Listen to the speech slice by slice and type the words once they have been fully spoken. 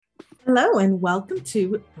Hello and welcome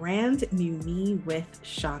to Brand New Me with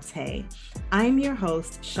Shante. I'm your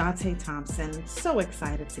host, Shante Thompson. So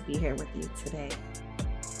excited to be here with you today.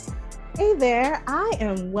 Hey there, I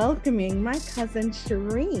am welcoming my cousin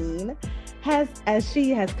Shireen as she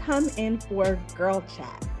has come in for Girl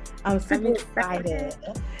Chat. I'm super excited.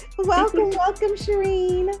 Welcome,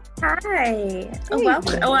 Shireen. Hi.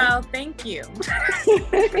 Welcome. Well, thank you.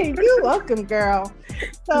 You're welcome, girl.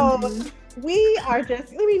 So we are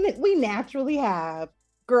just, we naturally have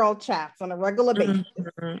girl chats on a regular basis,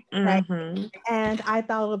 right? And I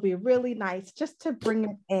thought it would be really nice just to bring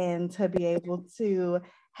it in to be able to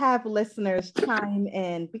have listeners chime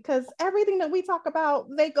in, because everything that we talk about,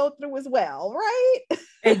 they go through as well, right?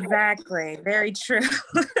 Exactly. Very true.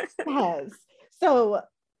 Yes. So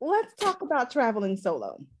let's talk about traveling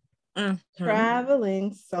solo.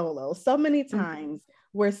 Traveling solo. So many times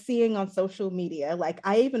we're seeing on social media, like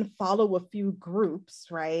I even follow a few groups,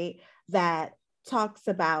 right, that talks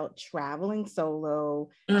about traveling solo,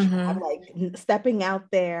 like stepping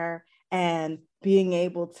out there and being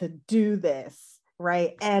able to do this,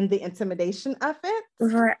 right? And the intimidation of it.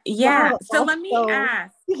 Right. Yeah. So let me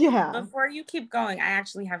ask, before you keep going, I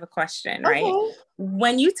actually have a question, right? Okay.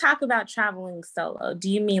 When you talk about traveling solo, do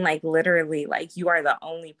you mean like literally like you are the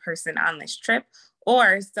only person on this trip,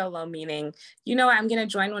 or solo meaning, you know, I'm going to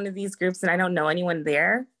join one of these groups and I don't know anyone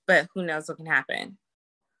there, but who knows what can happen?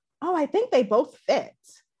 Oh, I think they both fit,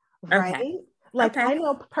 right? Okay. Like, I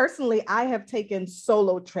know personally, I have taken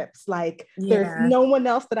solo trips. Like, there's no one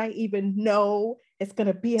else that I even know is going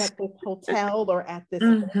to be at this hotel or at this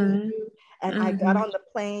venue. And I got on the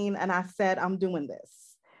plane and I said, I'm doing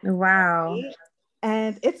this. Wow. Right?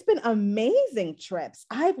 And it's been amazing trips.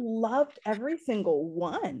 I've loved every single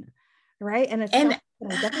one. Right. And it's something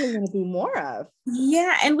I definitely want to do more of.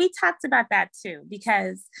 Yeah. And we talked about that too,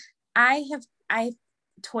 because I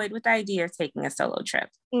toyed with the idea of taking a solo trip.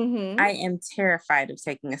 I am terrified of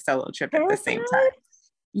taking a solo trip at the same time.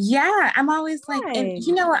 Yeah, I'm always like, and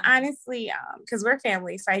you know what, honestly, because we're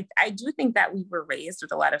family, so I do think that we were raised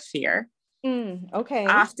with a lot of fear. Okay.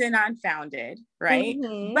 Often unfounded, right?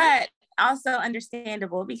 But also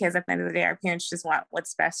understandable, because at the end of the day, our parents just want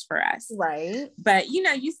what's best for us. Right. But, you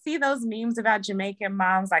know, you see those memes about Jamaican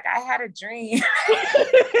moms, like, I had a dream.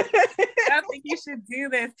 I don't think you should do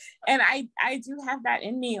this. And I do have that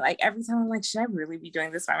in me. Like, every time I'm like, should I really be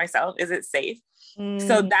doing this by myself? Is it safe?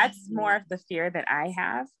 So that's more of the fear that I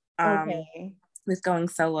have. With going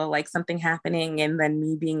solo, like something happening and then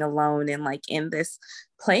me being alone and like in this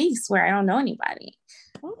place where I don't know anybody.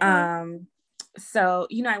 So,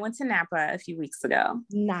 you know, I went to Napa a few weeks ago.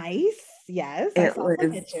 Nice. Yes. I saw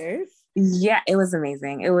some pictures. Yeah, it was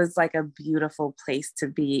amazing. It was like a beautiful place to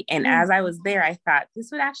be. And as I was there, I thought this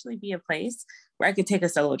would actually be a place where I could take a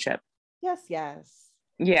solo trip. Yes.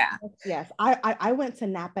 Yeah. Yes. I went to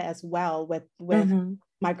Napa as well with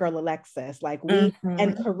my girl Alexis. Like we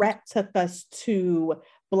and Correct took us to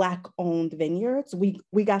Black-owned vineyards. We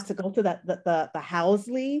got to go to the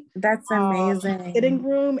Housley. That's amazing. Sitting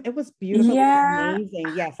room. It was beautiful. Yeah.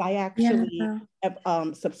 Amazing. Yes, I actually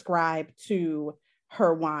have subscribed to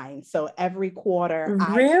her wine. So every quarter,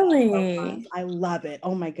 I love it.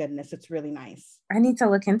 Oh my goodness, it's really nice. I need to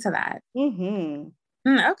look into that.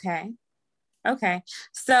 Okay.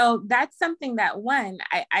 So that's something that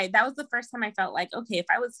I that was the first time I felt like, okay, if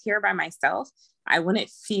I was here by myself, I wouldn't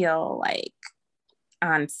feel like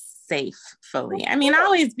unsafe fully. I mean, I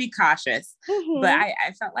always be cautious, but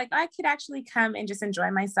I felt like I could actually come and just enjoy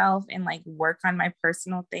myself and like work on my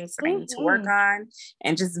personal things that I need to work on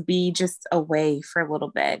and just be just away for a little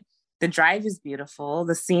bit. The drive is beautiful.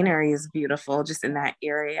 The scenery is beautiful just in that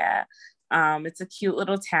area. It's a cute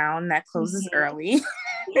little town that closes early.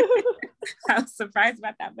 I was surprised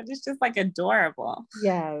about that, but it's just like adorable.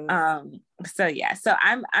 Yeah. So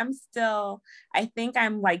I'm still, I think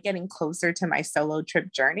I'm like getting closer to my solo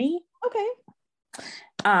trip journey. Okay.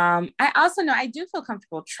 I also know I do feel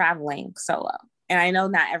comfortable traveling solo, and I know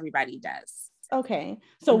not everybody does. Okay.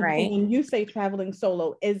 So when you say traveling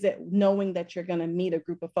solo, is it knowing that you're going to meet a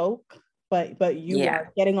group of folk, but you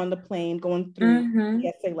are getting on the plane, going through,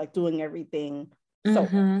 say like doing everything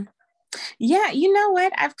solo? Yeah, you know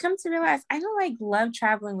what? I've come to realize I don't like love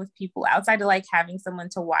traveling with people outside of like having someone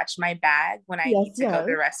to watch my bag when I need to go to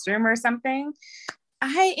the restroom or something.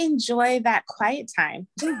 I enjoy that quiet time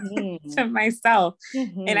to myself.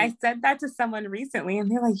 And I said that to someone recently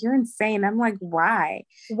and they're like, you're insane. I'm like, why?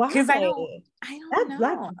 Because I don't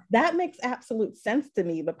know. That makes absolute sense to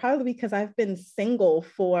me, but probably because I've been single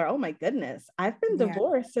for, oh my goodness, I've been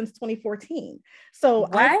divorced since 2014. So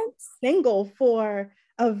I've been single for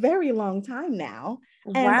a very long time now.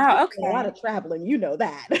 And I Wow. do a lot of traveling, you know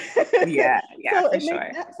that. Yeah, So for it makes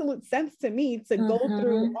sure. absolute sense to me to go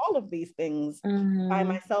through all of these things by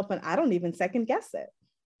myself, and I don't even second guess it.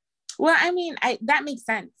 Well, I mean, that makes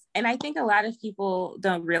sense. And I think a lot of people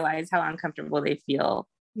don't realize how uncomfortable they feel.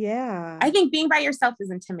 Yeah. I think being by yourself is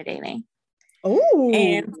intimidating. Oh.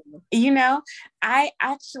 And you know, I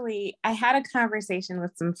had a conversation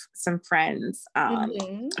with some friends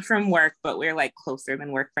from work, but we're like closer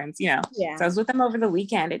than work friends, you know. Yeah. So I was with them over the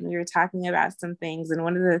weekend and we were talking about some things, and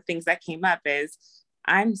one of the things that came up is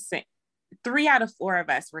 3 out of 4 of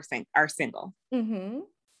us are single.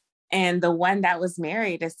 And the one that was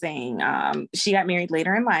married is saying she got married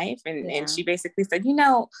later in life, and she basically said, you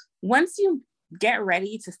know, once you get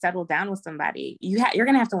ready to settle down with somebody, you're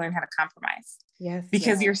gonna have to learn how to compromise. Yes,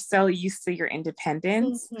 because you're so used to your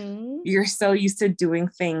independence. You're so used to doing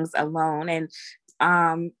things alone. And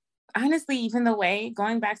honestly, even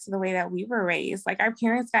going back to the way that we were raised, like our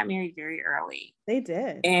parents got married very early. They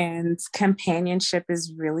did. And companionship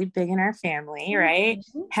is really big in our family, right?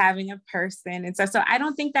 Having a person and stuff. So I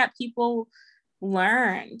don't think that people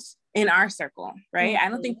learned in our circle, right? I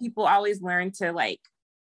don't think people always learn to like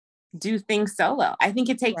do things solo. I think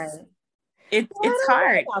it takes it's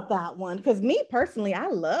hard about that one, because me personally, I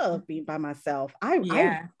love being by myself.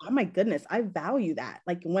 I oh my goodness, I value that.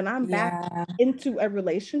 Like when I'm back into a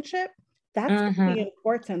relationship, that's really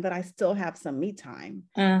important that I still have some me time,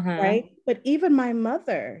 right? But even my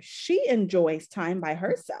mother, she enjoys time by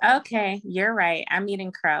herself. Okay, you're right. I'm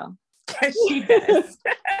eating crow because she does.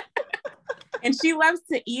 And she loves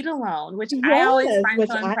to eat alone, which I always find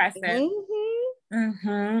so impressive.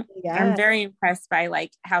 I'm very impressed by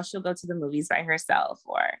like how she'll go to the movies by herself,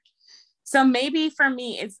 so maybe for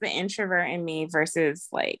me it's the introvert in me versus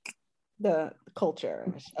like the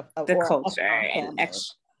culture of culture and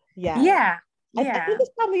extra. I think it's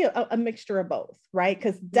probably a mixture of both, right?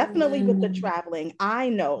 Because definitely with the traveling, I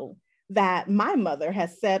know that my mother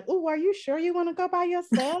has said, oh, are you sure you want to go by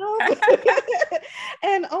yourself?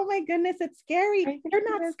 And oh my goodness, it's scary. You're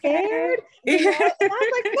not scared? You know? And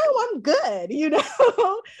I'm like, no, I'm good, you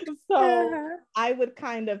know? So I would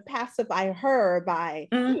kind of pacify her by,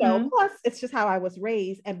 you know, plus it's just how I was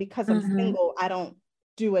raised. And because I'm single, I don't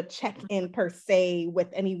do a check-in per se with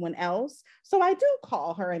anyone else. So I do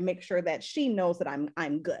call her and make sure that she knows that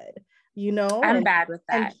I'm good. You know, I'm bad with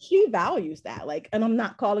that. And she values that. Like, and I'm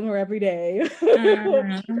not calling her every day,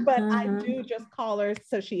 but I do just call her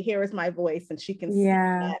so she hears my voice and she can see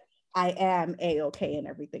that I am A-okay and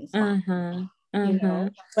everything's fine. You know,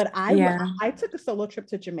 but I took a solo trip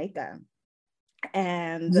to Jamaica.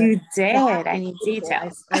 And you did. I need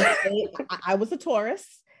details. I was a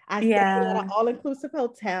tourist. I stayed at an all-inclusive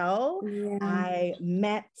hotel. I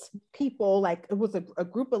met people, like it was a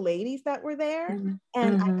group of ladies that were there,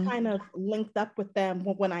 and I kind of linked up with them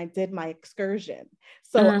when I did my excursion.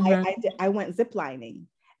 So I went ziplining,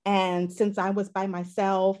 and since I was by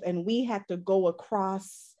myself, and we had to go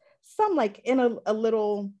across some like in a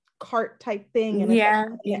little cart type thing, and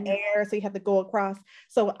it's in the air, so you have to go across.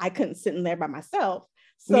 So I couldn't sit in there by myself.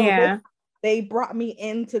 So they brought me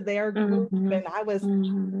into their group, and I was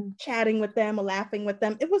chatting with them, laughing with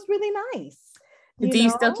them. It was really nice. Do you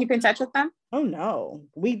still keep in touch with them? Oh no,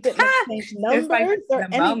 we didn't exchange numbers like or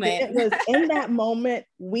anything. Moment. It was in that moment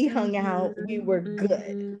we hung out. We were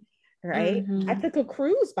good, right? I took a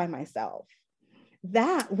cruise by myself.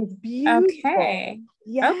 That was beautiful. Okay.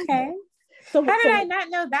 Okay. So how did I not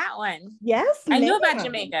know that one? Yes, I knew about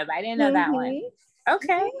Jamaica, but I didn't know that one.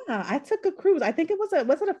 Okay. Yeah, I took a cruise. I think it was a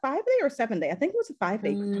 5-day or 7-day? I think it was a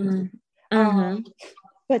 5-day cruise.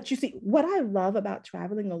 But you see, what I love about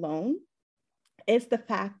traveling alone is the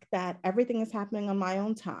fact that everything is happening on my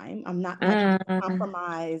own time. I'm not having to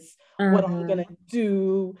compromise what I'm gonna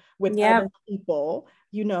do with other people,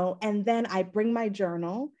 you know. And then I bring my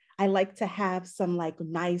journal. I like to have some like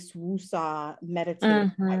nice woosah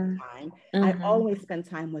meditative time. I always spend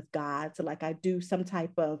time with God. So like I do some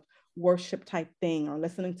type of worship type thing, or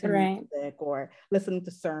listening to music, or listening to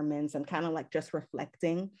sermons, and kind of like just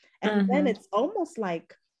reflecting. And then it's almost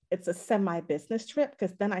like it's a semi-business trip,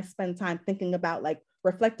 because then I spend time thinking about like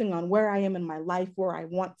reflecting on where I am in my life, where I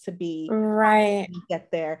want to be, get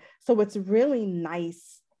there. So it's really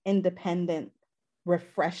nice, independent,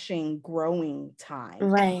 refreshing, growing time.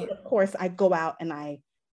 And of course, I go out and I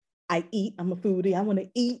eat. I'm a foodie. I want to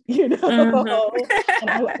eat, you know,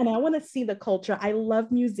 and I want to see the culture. I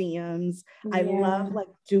love museums. I love like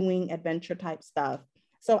doing adventure type stuff.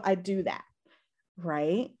 So I do that.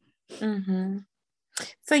 Right.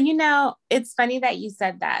 So, you know, it's funny that you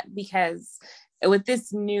said that, because with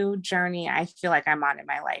this new journey I feel like I'm on in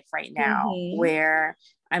my life right now, where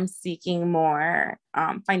I'm seeking more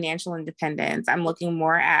financial independence. I'm looking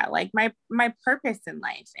more at like my purpose in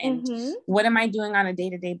life and what am I doing on a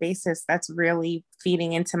day-to-day basis that's really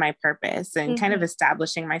feeding into my purpose and kind of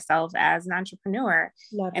establishing myself as an entrepreneur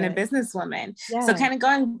and a businesswoman. Yeah. So kind of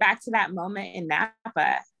going back to that moment in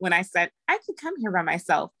Napa when I said I could come here by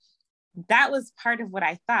myself, that was part of what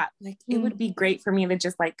I thought. Like, it would be great for me to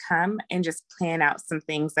just like come and just plan out some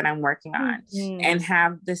things that I'm working on and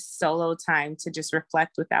have this solo time to just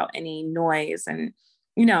reflect without any noise and,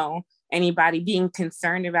 you know, anybody being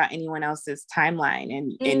concerned about anyone else's timeline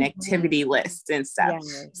and activity lists and stuff.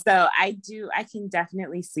 Yeah. So I can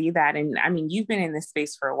definitely see that. And I mean, you've been in this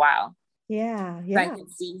space for a while. Yeah. So I can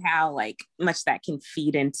see how like much that can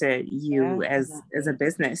feed into you as a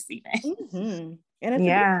business even. And it's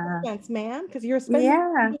a good sense, man, because you're spending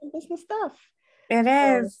doing business stuff. It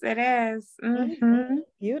is.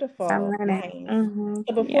 Beautiful. Nice.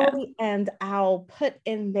 So before we end, I'll put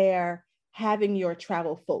in there having your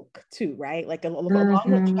travel folk too, right? Like along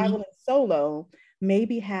with traveling solo,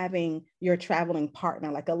 maybe having your traveling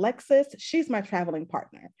partner, like Alexis, she's my traveling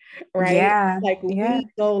partner, right? Yeah. Like we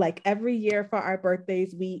go like every year for our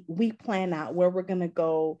birthdays, we plan out where we're gonna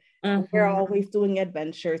go. We're always doing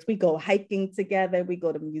adventures. We go hiking together. We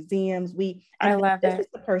go to museums. I love it. This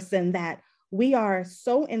is the person that we are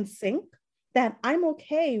so in sync that I'm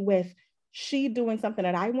okay with she doing something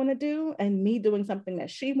that I want to do and me doing something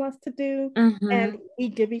that she wants to do. And we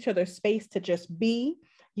give each other space to just be,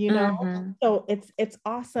 you know? So it's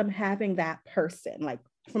awesome having that person, like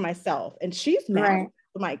for myself. And she's married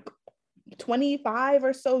for like 25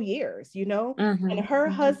 or so years, you know? And her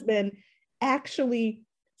husband actually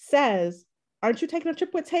says, aren't you taking a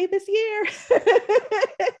trip with Tay this year?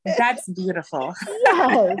 That's beautiful.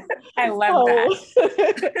 Yes. I love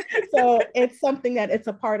that. So it's something that it's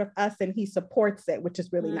a part of us and he supports it, which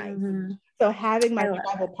is really nice. So having my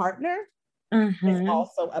travel partner is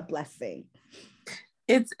also a blessing.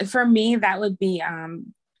 It's for me, that would be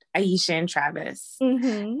Aisha and Travis.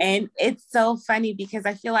 And it's so funny because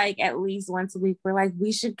I feel like at least once a week, we're like,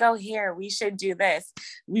 we should go here. We should do this.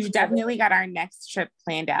 We've definitely got our next trip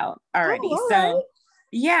planned out already. So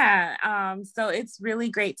so it's really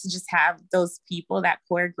great to just have those people, that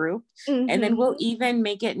core group. And then we'll even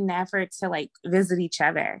make it an effort to like visit each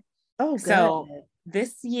other. Oh, good. So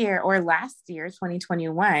this year or last year,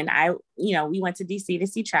 2021, we went to DC to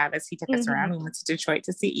see Travis. He took us around. We went to Detroit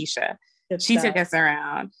to see Isha. She took us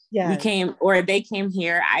around. They came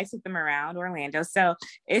here. I took them around Orlando. So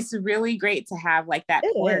it's really great to have like that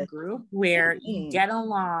core group where you get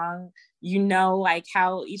along, you know, like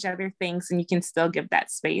how each other thinks and you can still give that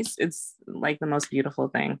space. It's like the most beautiful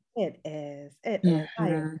thing. It is. I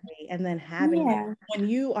agree. And then having when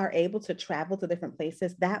you are able to travel to different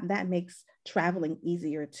places, that makes traveling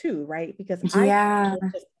easier too, right? Because I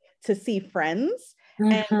to see friends.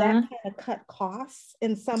 And that kind of cut costs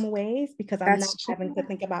in some ways because I'm not having to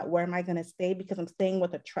think about where am I going to stay because I'm staying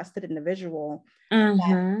with a trusted individual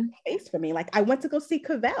that space for me. Like I went to go see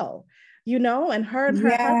Cavell, you know, and her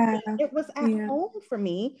husband, it was at home for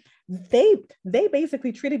me. They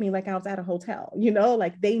basically treated me like I was at a hotel, you know,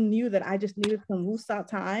 like they knew that I just needed some woosah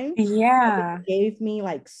time. Yeah. They gave me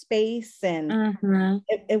like space and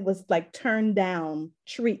it was like turned down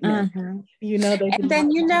treatment, you know. And then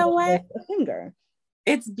you know what? A finger.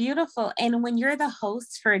 It's beautiful. And when you're the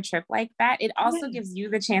host for a trip like that, it also gives you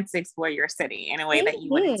the chance to explore your city in a way that you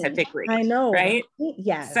wouldn't typically. I know. Right?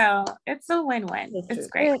 Yes. So it's a win-win. It's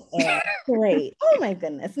great. Great. Oh my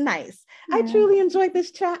goodness. Nice. I truly enjoyed this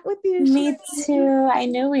chat with you. Me too. I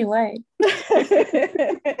knew we would.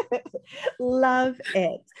 Love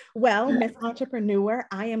it. Well, Miss Entrepreneur,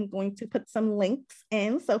 I am going to put some links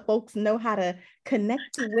in so folks know how to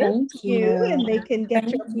connect with you and they can get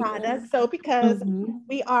your product. So because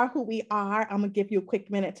we are who we are, I'm gonna give you a quick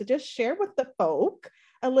minute to just share with the folk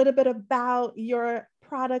a little bit about your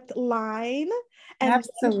product line, and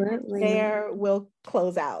absolutely there we'll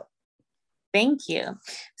close out. Thank you.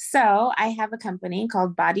 So I have a company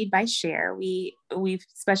called Bodied by Cher. We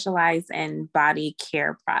specialize in body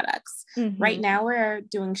care products. Right now we're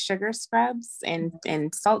doing sugar scrubs and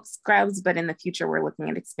salt scrubs, but in the future we're looking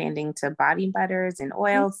at expanding to body butters and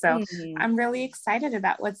oils. So I'm really excited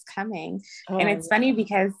about what's coming. And it's funny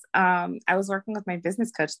because I was working with my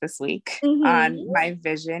business coach this week on my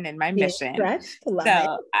vision and my mission.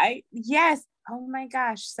 Oh my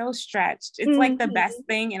gosh, so stretched. It's like the best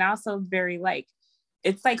thing and also very like,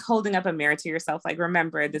 it's like holding up a mirror to yourself. Like,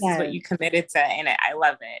 remember, this is what you committed to and I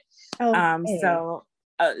love it. So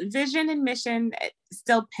vision and mission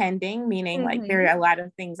still pending, meaning like there are a lot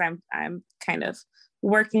of things I'm kind of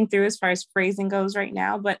working through as far as phrasing goes right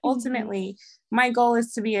now. But ultimately, my goal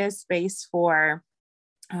is to be a space for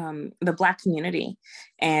the Black community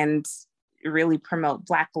and really promote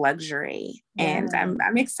Black luxury. And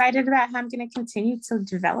I'm excited about how I'm going to continue to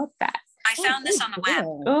develop that. I found this on the web.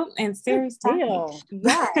 Oh, and Siri's talking.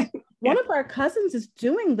 Yeah. One of our cousins is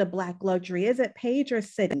doing the Black luxury. Is it Paige or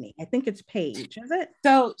Sydney? I think it's Paige. Is it?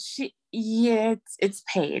 So it's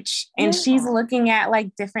Paige, and she's looking at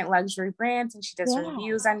like different luxury brands, and she does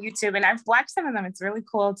reviews on YouTube. And I've watched some of them. It's really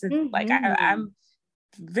cool to like. I'm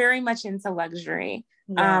very much into luxury.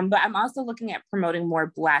 But I'm also looking at promoting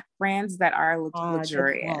more Black brands that are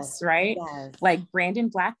luxurious, right? Yes. Like Brandon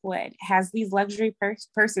Blackwood has these luxury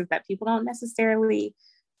purses that people don't necessarily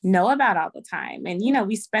know about all the time. And, you know,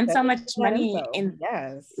 we spend so much money in,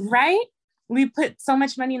 right? We put so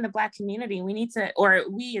much money in the Black community. We need to, or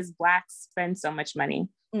we as Blacks spend so much money.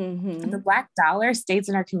 The Black dollar stays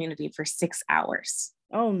in our community for 6 hours.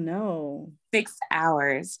 Oh no. 6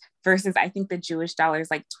 hours versus I think the Jewish dollar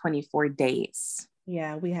is like 24 days.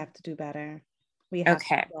 Yeah, we have to do better. We have to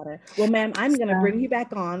do better. Well, ma'am, I'm going to bring you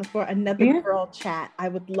back on for another girl chat. I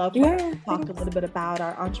would love to talk a little bit about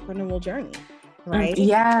our entrepreneurial journey, right?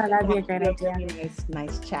 Yeah, that'd be a great idea. Really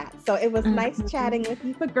nice chat. So it was nice chatting with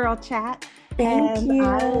you for Girl Chat. Thank you.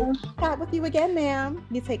 I'll chat with you again, ma'am.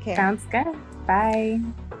 You take care. Sounds good. Bye.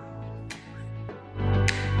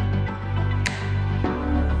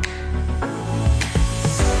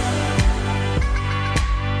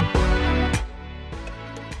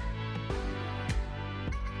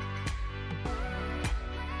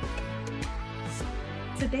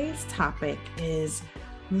 Today's topic is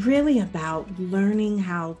really about learning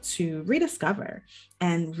how to rediscover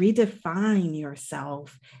and redefine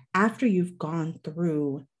yourself after you've gone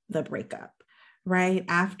through the breakup, right?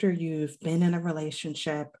 After you've been in a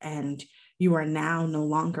relationship and you are now no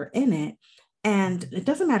longer in it. And it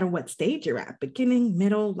doesn't matter what stage you're at, beginning,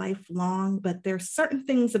 middle, lifelong, but there's certain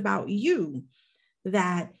things about you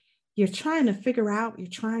that you're trying to figure out, you're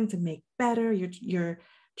trying to make better, you're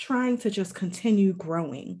trying to just continue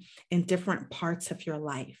growing in different parts of your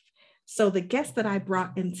life. So the guest that I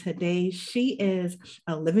brought in today, she is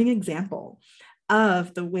a living example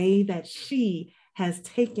of the way that she has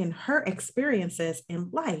taken her experiences in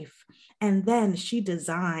life, and then she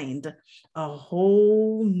designed a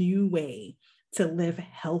whole new way to live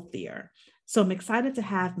healthier. So I'm excited to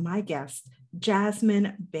have my guest,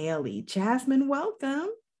 Jasmine Bailey. Jasmine, welcome.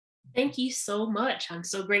 Thank you so much. I'm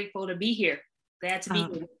so grateful to be here. Glad to be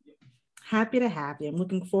here. Happy to have you. I'm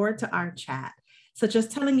looking forward to our chat. So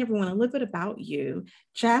just telling everyone a little bit about you,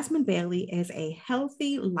 Jasmine Bailey is a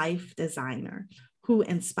healthy life designer who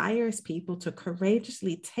inspires people to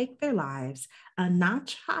courageously take their lives a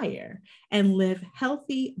notch higher and live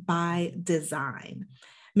healthy by design.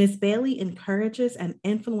 Ms. Bailey encourages and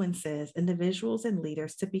influences individuals and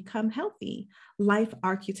leaders to become healthy life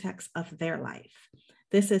architects of their life.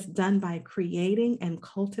 This is done by creating and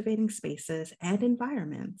cultivating spaces and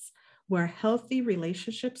environments where healthy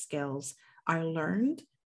relationship skills are learned,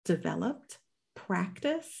 developed,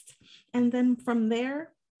 practiced, and then from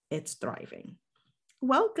there, it's thriving.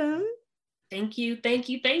 Welcome. Thank you, thank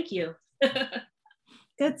you, thank you.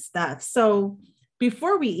 Good stuff. So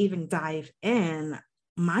before we even dive in,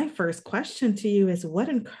 my first question to you is, what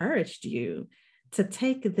encouraged you to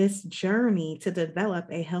take this journey to develop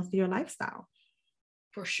a healthier lifestyle?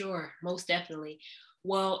 For sure, most definitely.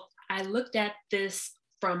 Well, I looked at this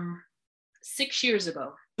from 6 years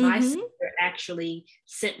ago. My sister actually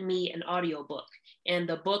sent me an audiobook, and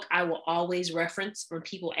the book I will always reference when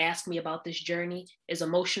people ask me about this journey is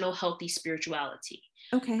Emotional Healthy Spirituality.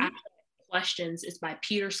 Okay. I had questions. It's by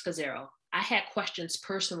Peter Scazzero. I had questions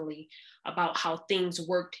personally about how things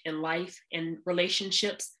worked in life and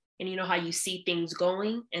relationships, and you know how you see things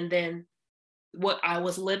going, and then what I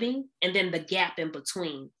was living, and then the gap in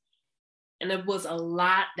between. And there was a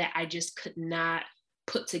lot that I just could not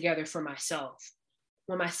put together for myself.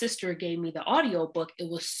 When my sister gave me the audiobook, it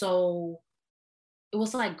was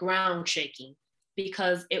like ground shaking,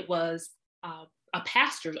 because it was a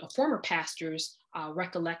former pastor's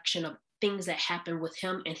recollection of things that happened with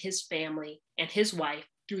him and his family and his wife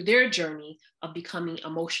through their journey of becoming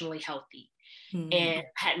emotionally healthy. And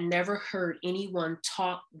had never heard anyone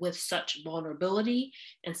talk with such vulnerability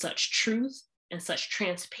and such truth and such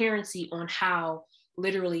transparency on how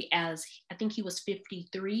literally, as I think he was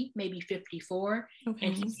 53, maybe 54,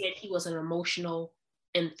 and he said he was an emotional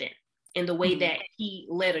infant in the way that he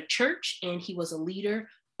led a church and he was a leader,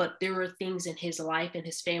 but there were things in his life and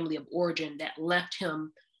his family of origin that left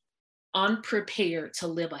him unprepared to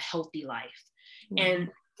live a healthy life. And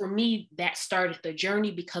for me, that started the journey,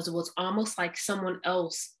 because it was almost like someone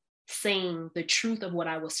else saying the truth of what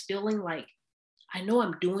I was feeling. Like, I know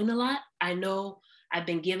I'm doing a lot. I know I've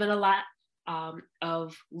been given a lot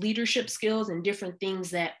of leadership skills and different things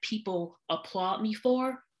that people applaud me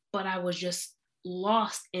for, but I was just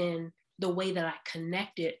lost in the way that I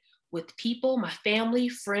connected with people, my family,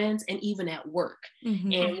 friends, and even at work.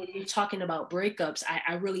 Mm-hmm. And when you're talking about breakups,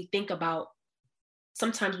 I really think about,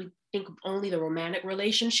 sometimes we think of only the romantic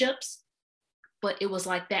relationships, but it was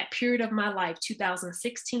like that period of my life,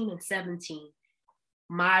 2016 and 17,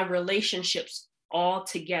 my relationships all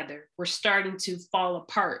together were starting to fall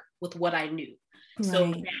apart with what I knew. Right.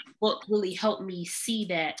 So that book really helped me see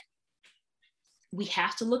that we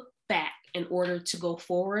have to look back in order to go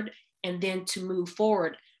forward, and then to move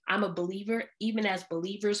forward. I'm a believer, even as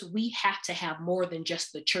believers, we have to have more than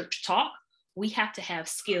just the church talk. We have to have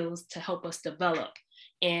skills to help us develop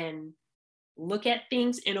and look at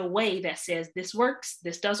things in a way that says this works,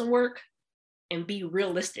 this doesn't work, and be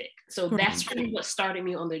realistic. So that's really what started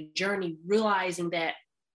me on the journey, realizing that,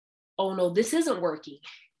 oh no, this isn't working.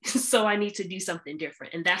 So I need to do something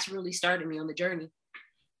different. And that's really started me on the journey.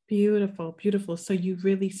 Beautiful, beautiful. So you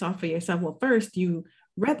really saw for yourself. Well, first you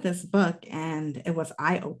read this book and it was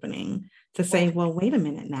eye-opening to say, well, wait a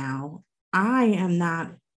minute now, I am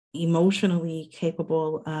not emotionally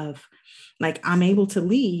capable of, like, I'm able to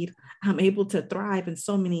lead, I'm able to thrive in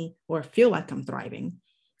so many, or feel like I'm thriving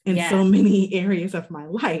in so many areas of my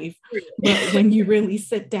life. But when you really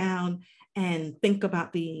sit down and think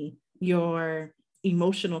about your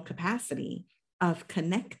emotional capacity of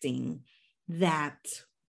connecting, that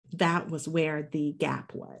was where the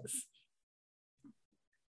gap was.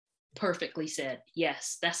 Perfectly said.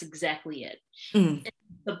 Yes, that's exactly it.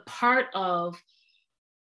 The part of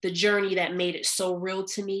the journey that made it so real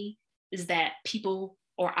to me is that people,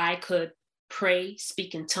 or I, could pray,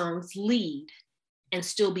 speak in tongues, lead, and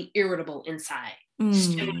still be irritable inside,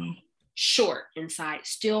 still short inside,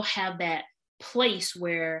 still have that place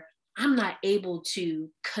where I'm not able to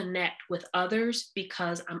connect with others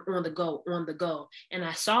because I'm on the go. And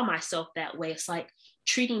I saw myself that way. It's like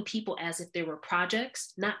treating people as if they were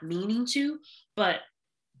projects, not meaning to, but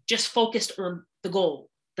just focused on the goal,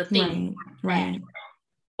 the thing. Right.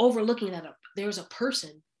 Overlooking that there's a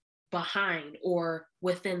person behind or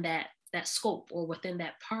within that scope or within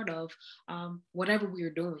that part of whatever we are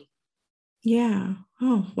doing. Yeah.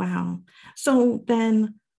 Oh, wow. So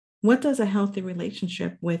then what does a healthy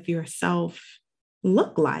relationship with yourself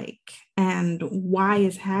look like? And why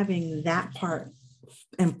is having that part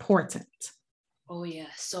important? Oh, yeah.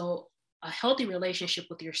 So a healthy relationship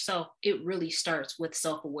with yourself, it really starts with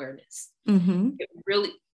self-awareness. It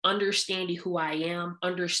really understanding who I am,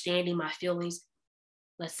 understanding my feelings.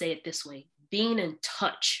 Let's say it this way, being in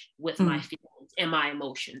touch with my feelings and my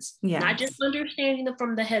emotions, not just understanding them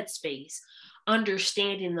from the headspace,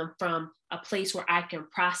 understanding them from a place where I can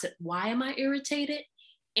process, why am I irritated?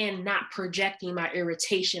 And not projecting my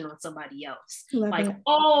irritation on somebody else.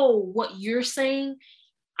 Oh, what you're saying,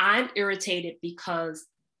 I'm irritated because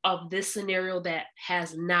of this scenario that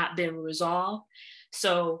has not been resolved.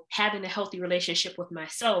 So having a healthy relationship with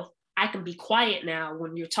myself, I can be quiet now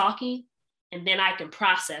when you're talking, and then I can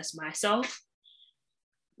process myself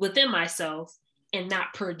within myself and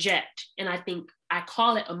not project. And I think I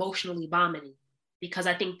call it emotionally vomiting, because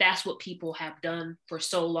I think that's what people have done for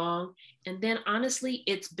so long. And then honestly,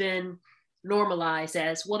 it's been normalized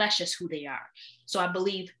as, well, that's just who they are. So I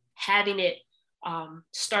believe having it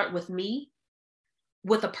start with me,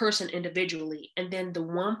 with a person individually. And then the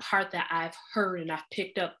one part that I've heard and I've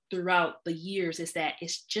picked up throughout the years is that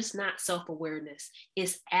it's just not self-awareness.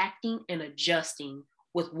 It's acting and adjusting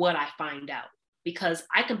with what I find out. Because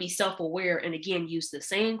I can be self-aware and again, use the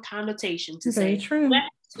same connotation to say,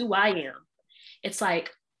 that's who I am. It's like,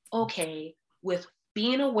 okay, with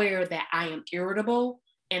being aware that I am irritable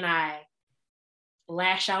and I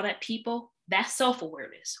lash out at people, that's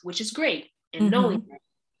self-awareness, which is great. And knowing that.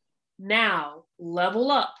 Now, level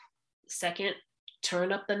up. Second,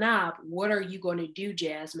 turn up the knob. What are you going to do,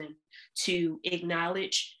 Jasmine, to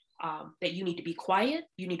acknowledge that you need to be quiet?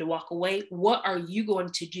 You need to walk away. What are you going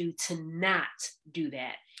to do to not do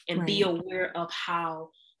that? And be aware of how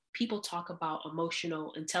people talk about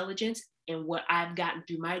emotional intelligence. And what I've gotten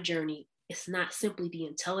through my journey, it's not simply the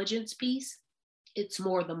intelligence piece. It's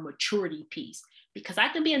more the maturity piece. Because I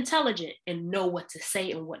can be intelligent and know what to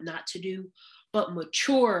say and what not to do. But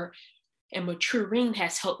maturing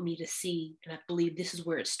has helped me to see, and I believe this is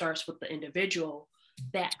where it starts with the individual,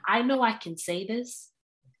 that I know I can say this,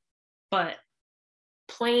 but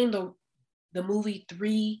playing the movie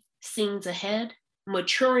 3 scenes ahead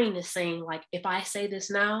maturing is saying, like, if I say this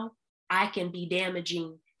now, I can be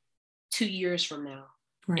damaging 2 years from now.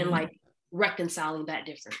 Right. And like reconciling that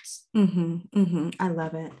difference. I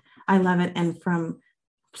love it. I love it. And from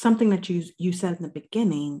something that you said in the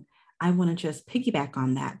beginning, I want to just piggyback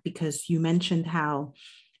on that, because you mentioned how,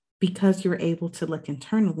 because you're able to look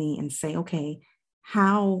internally and say, okay,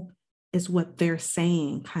 how is what they're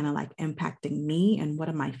saying kind of like impacting me, and what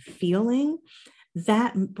am I feeling?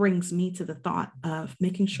 That brings me to the thought of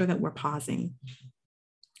making sure that we're pausing.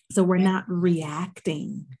 So we're not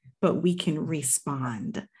reacting, but we can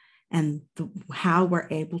respond. And how we're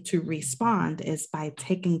able to respond is by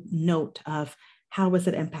taking note of, how is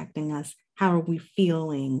it impacting us? How are we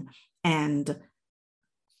feeling? And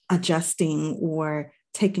adjusting or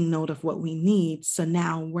taking note of what we need. So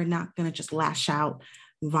now we're not going to just lash out,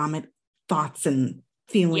 vomit thoughts and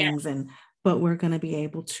feelings, but we're going to be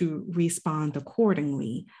able to respond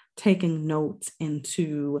accordingly, taking notes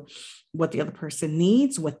into what the other person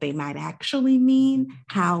needs, what they might actually mean,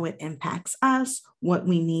 how it impacts us, what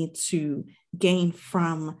we need to gain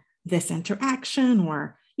from this interaction,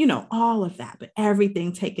 or, all of that, but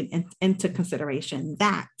everything taken into consideration.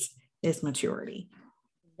 That is maturity.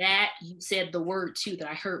 That, you said the word too that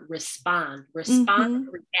I heard, respond, and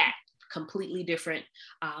react, completely different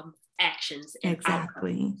actions. And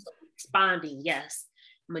exactly. So responding, yes.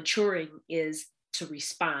 Maturing is to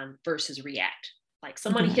respond versus react. Like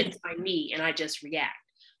somebody hits my knee and I just react.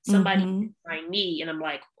 Somebody hits my knee and I'm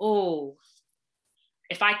like, oh,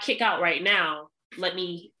 if I kick out right now, let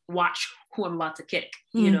me watch who I'm about to kick.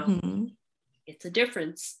 It's a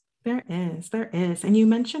difference. There is. And you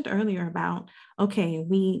mentioned earlier about, okay,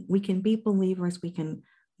 we can be believers, we can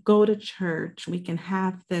go to church, we can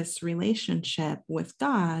have this relationship with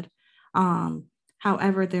God.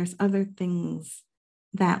 However, there's other things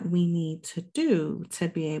that we need to do to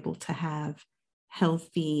be able to have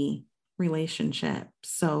healthy relationships.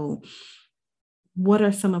 So what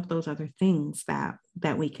are some of those other things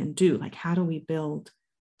that we can do? Like, how do we build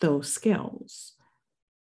those skills?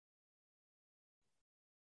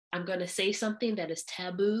 I'm going to say something that is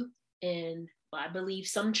taboo in, I believe,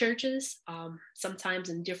 some churches, sometimes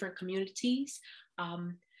in different communities.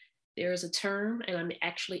 There is a term, and I'm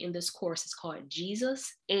actually in this course, it's called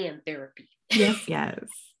Jesus and therapy. Yes.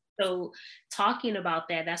 So talking about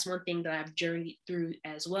that, that's one thing that I've journeyed through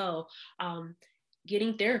as well.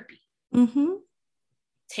 Getting therapy.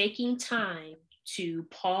 Taking time to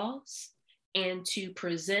pause and to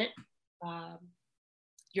present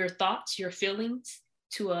your thoughts, your feelings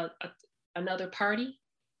to another party,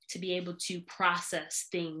 to be able to process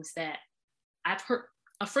things that I've heard.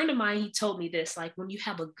 A friend of mine, he told me this, like, when you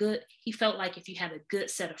have he felt like if you had a good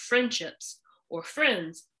set of friendships or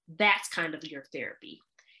friends, that's kind of your therapy.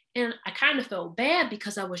 And I kind of felt bad,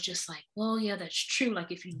 because I was just like, well, yeah, that's true.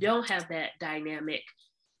 Like, if you don't have that dynamic,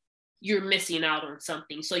 you're missing out on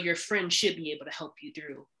something. So your friend should be able to help you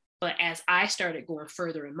through. But as I started going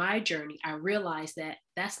further in my journey, I realized that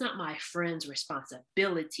that's not my friend's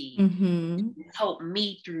responsibility to help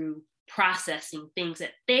me through processing things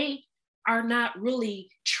that they are not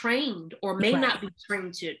really trained or may not be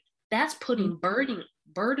trained to. That's putting burdens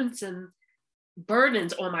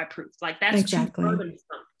on my proof. Like, that's too burdensome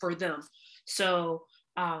for them. So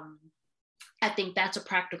I think that's a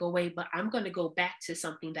practical way, but I'm going to go back to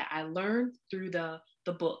something that I learned through the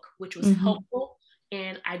book, which was helpful.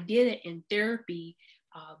 And I did it in therapy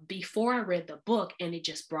before I read the book, and it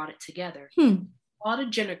just brought it together.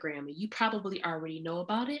 Autogenogram, and you probably already know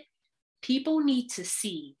about it. People need to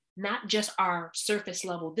see not just our surface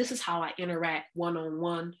level, this is how I interact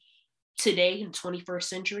one-on-one today in 21st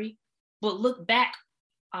century, but look back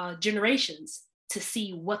generations to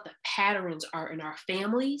see what the patterns are in our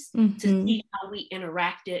families, to see how we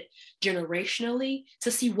interacted generationally,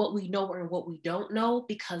 to see what we know and what we don't know,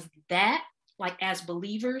 because that, like, as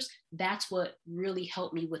believers, that's what really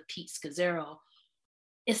helped me with Pete Scazzero,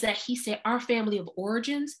 is that he said our family of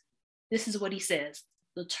origins, this is what he says,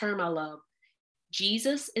 the term I love,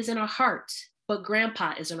 Jesus is in our hearts, but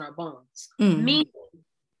grandpa is in our bones. Meaning,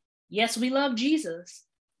 yes, we love Jesus,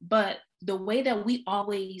 but the way that we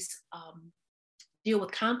always deal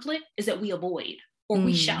with conflict is that we avoid, or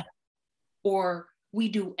we shout, or we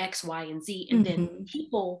do X, Y, and Z. And then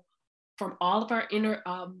people from all of our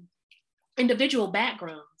individual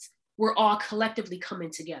backgrounds, we're all collectively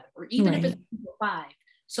coming together, or even if it's 5.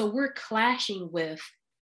 So we're clashing with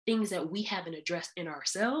things that we haven't addressed in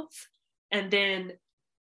ourselves. And then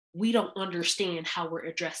we don't understand how we're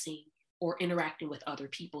addressing or interacting with other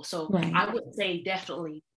people. So I would say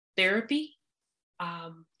definitely therapy.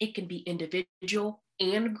 It can be individual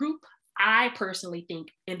and group. I personally think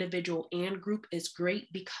individual and group is great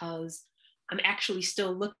because I'm actually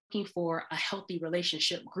still looking for a healthy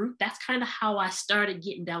relationship group. That's kind of how I started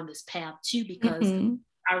getting down this path too, because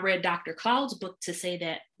I read Dr. Cloud's book to say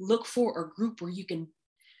that look for a group where you can,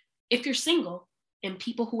 if you're single and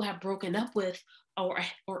people who have broken up with or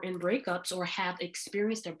in breakups or have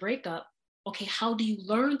experienced a breakup, okay, how do you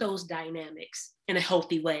learn those dynamics in a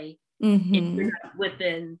healthy way if you're not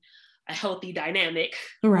within a healthy dynamic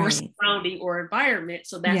or surrounding or environment?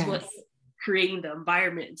 So that's what creating the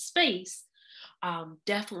environment and space.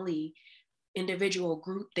 Definitely individual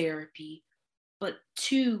group therapy, but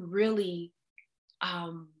two, really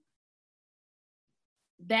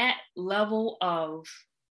that level of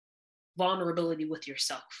vulnerability with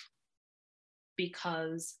yourself.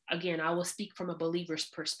 Because again, I will speak from a believer's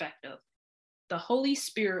perspective. The Holy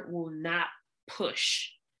Spirit will not push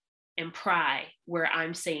and pry where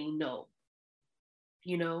I'm saying no.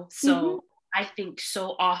 You know, so I think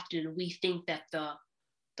so often we think that the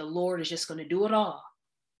Lord is just going to do it all.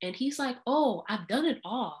 And he's like, oh, I've done it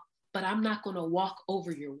all, but I'm not going to walk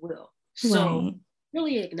over your will. So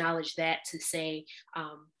really acknowledge that to say,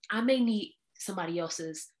 I may need somebody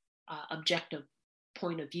else's objective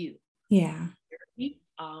point of view. Yeah.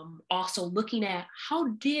 Also looking at how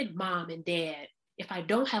did mom and dad, if I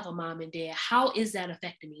don't have a mom and dad, how is that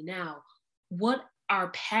affecting me now? What are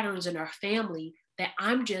patterns in our family that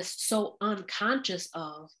I'm just so unconscious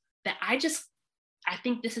of that I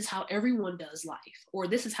think this is how everyone does life, or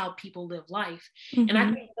this is how people live life. And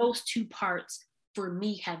I think those two parts for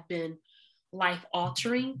me have been life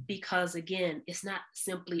altering, because again, it's not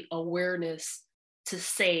simply awareness to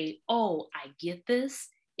say, oh, I get this.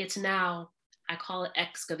 It's now, I call it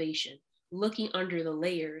excavation, looking under the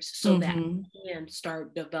layers so that I can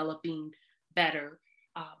start developing better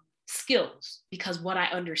skills. Because what I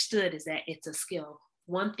understood is that it's a skill.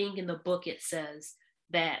 One thing in the book, it says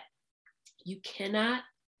that you cannot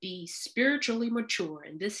be spiritually mature.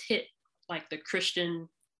 And this hit like the Christian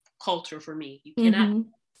culture for me. You cannot be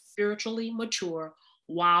spiritually mature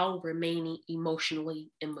while remaining emotionally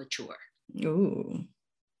immature. Ooh.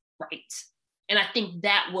 Right. And I think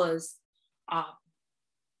that was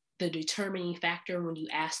the determining factor when you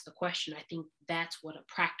ask the question. I think that's what a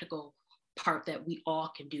practical part that we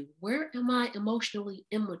all can do. Where am I emotionally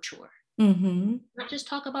immature? Not just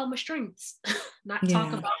talk about my strengths, not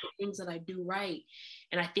talk about the things that I do right.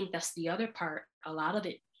 And I think that's the other part. A lot of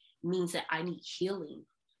it means that I need healing,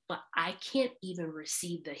 but I can't even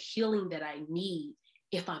receive the healing that I need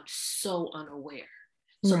if I'm so unaware.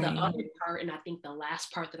 So the other part, and I think the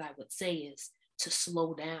last part that I would say, is to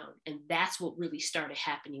slow down. And that's what really started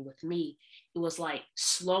happening with me. It was like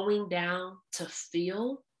slowing down to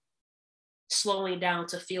feel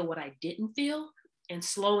what I didn't feel. And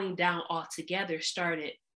slowing down altogether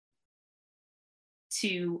started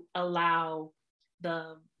to allow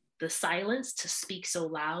the silence to speak so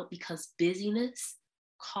loud, because busyness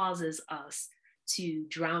causes us to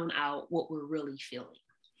drown out what we're really feeling.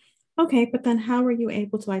 Okay, but then how are you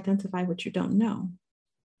able to identify what you don't know?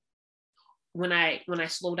 When I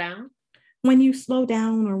slow down? When you slow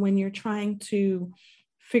down, or when you're trying to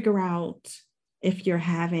figure out if you're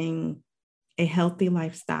having a healthy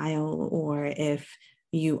lifestyle, or if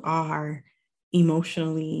you are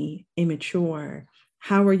emotionally immature,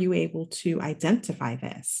 how are you able to identify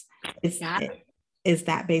this? Is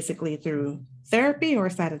that basically through therapy, or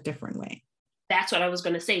is that a different way? That's what I was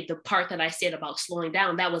going to say. The part that I said about slowing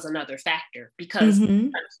down, that was another factor, because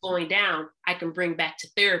slowing down, I can bring back to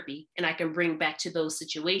therapy, and I can bring back to those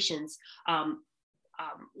situations.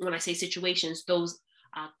 When I say situations, those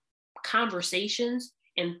conversations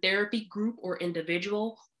in therapy group or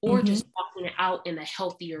individual, or just talking it out in a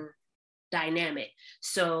healthier dynamic.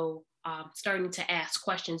 So starting to ask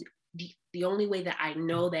questions. The only way that I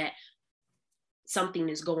know that something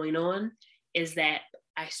is going on is that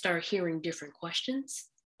I start hearing different questions,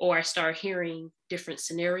 or I start hearing different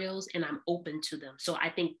scenarios, and I'm open to them. So I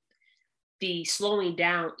think the slowing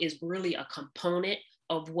down is really a component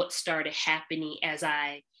of what started happening as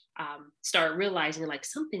I start realizing like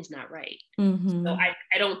something's not right. So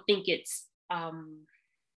I don't think it's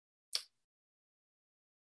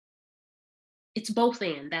both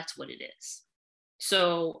and. That's what it is.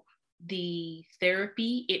 So the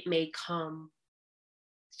therapy, it may come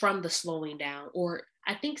from the slowing down, or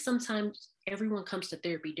I think sometimes everyone comes to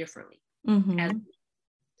therapy differently.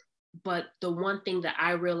 But the one thing that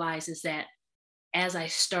I realized is that as I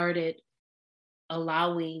started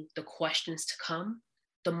allowing the questions to come,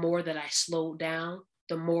 the more that I slowed down,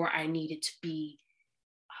 the more I needed to be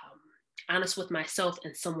honest with myself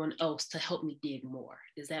and someone else to help me dig more.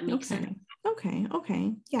 Does that make sense?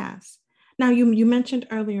 Okay. Yes. Now, you mentioned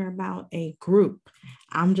earlier about a group.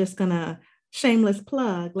 I'm just going to shameless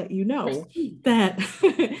plug, let you know that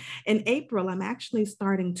in April, I'm actually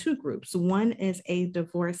starting 2 groups. One is a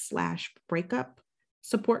divorce/breakup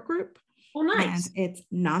support group. Oh, nice. And it's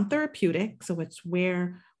non-therapeutic. So it's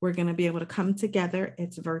where we're going to be able to come together.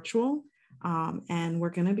 It's virtual. And we're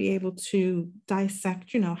going to be able to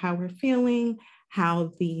dissect, how we're feeling,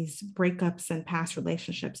 how these breakups and past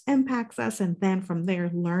relationships impacts us. And then from there,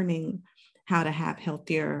 learning how to have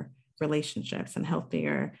healthier relationships and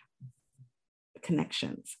healthier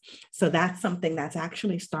connections. So that's something that's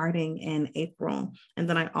actually starting in April. And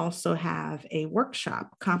then I also have a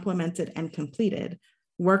workshop, Complemented and Completed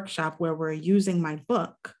workshop, where we're using my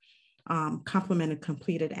book, Complemented,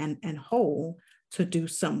 Completed, and Whole, to do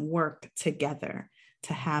some work together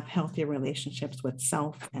to have healthier relationships with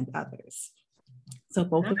self and others. So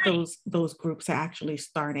both of those groups are actually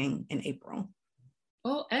starting in April.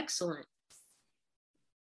 Oh, excellent.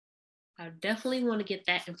 I definitely want to get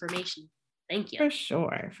that information. Thank you. For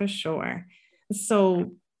sure.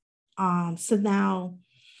 So now,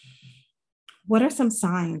 what are some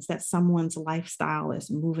signs that someone's lifestyle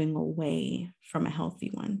is moving away from a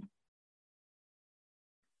healthy one?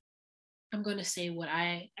 I'm going to say what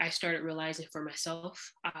I started realizing for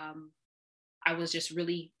myself. I was just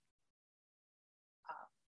really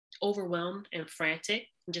overwhelmed and frantic,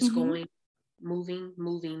 just going,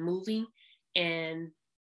 moving. And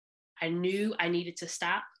I knew I needed to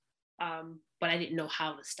stop, but I didn't know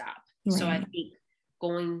how to stop. Right. So I think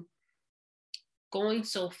going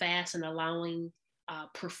so fast and allowing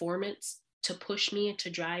performance to push me and to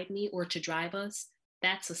drive me or to drive us,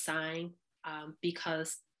 that's a sign,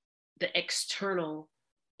 because the external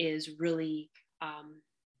is really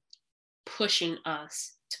pushing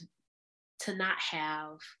us to not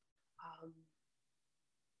have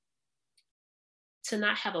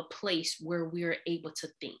a place where we're able to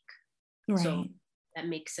think. Right. So that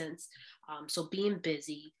makes sense. So being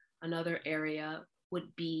busy, another area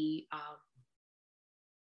would be I'm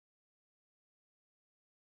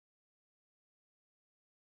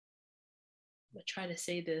gonna try to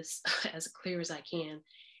say this as clear as I can.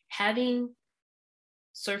 Having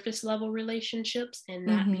surface level relationships and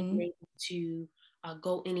not being able to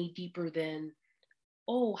go any deeper than,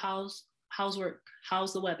 oh, how's work?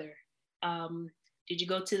 How's the weather?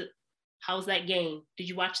 How's that game? Did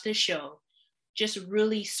you watch this show? Just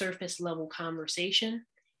really surface level conversation.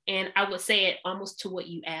 And I would say it almost to what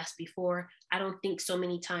you asked before. I don't think so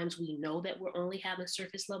many times we know that we're only having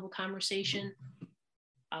surface level conversation.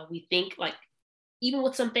 We think, like, even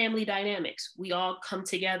with some family dynamics, we all come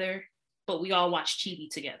together, but we all watch TV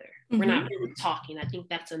together. We're not really talking. I think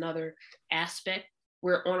that's another aspect.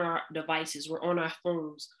 We're on our devices, we're on our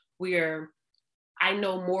phones. I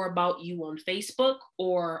know more about you on Facebook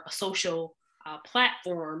or a social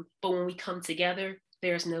platform, but when we come together,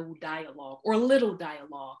 there's no dialogue or little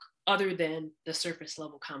dialogue other than the surface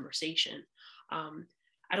level conversation.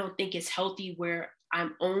 I don't think it's healthy where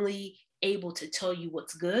I'm only able to tell you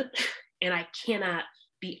what's good and I cannot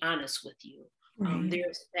be honest with you. Right.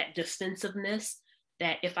 There's that defensiveness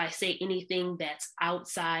that if I say anything that's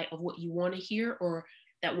outside of what you want to hear or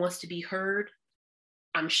that wants to be heard,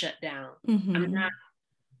 I'm shut down. I'm not.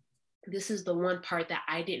 This is the one part that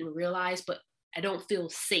I didn't realize, but I don't feel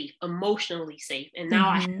safe, emotionally safe. And now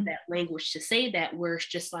I have that language to say that, where it's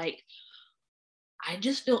just like, I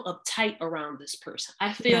just feel uptight around this person.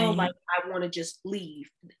 I feel like I want to just leave.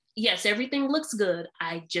 Yes, everything looks good.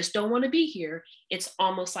 I just don't want to be here. It's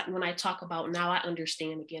almost like when I talk about, now I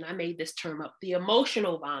understand again, I made this term up, the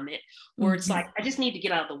emotional vomit, where it's like, I just need to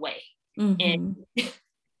get out of the way. And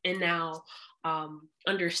now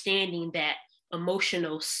understanding that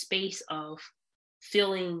emotional space of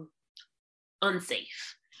feeling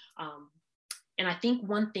unsafe. And I think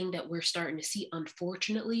one thing that we're starting to see,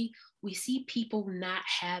 unfortunately, we see people not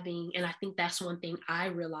having, and I think that's one thing I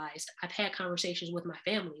realized. I've had conversations with my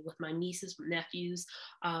family, with my nieces, nephews,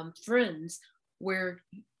 friends, where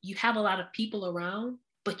you have a lot of people around,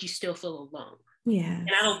 but you still feel alone. Yeah. And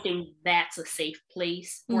I don't think that's a safe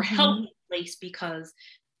place or healthy place, because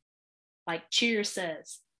like Cheers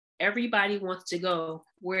says, everybody wants to go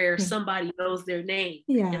where somebody knows their name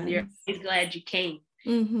and they're glad you came.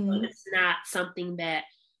 But it's not something that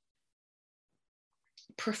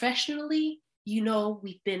professionally,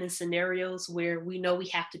 we've been in scenarios where we know we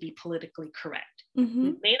have to be politically correct.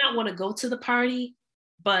 We may not want to go to the party,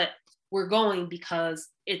 but we're going because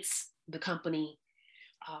it's the company,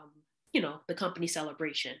 the company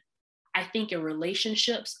celebration. I think in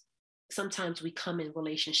relationships, sometimes we come in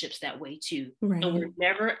relationships that way too. Right. And we're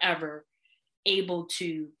never, ever able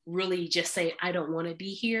to really just say, I don't want to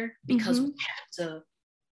be here, because we have to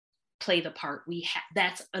play the part.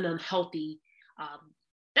 That's an unhealthy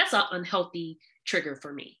trigger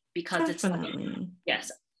for me, because Definitely. It's like,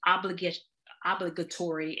 yes,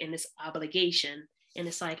 obligatory, and it's obligation, and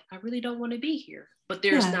it's like, I really don't want to be here, but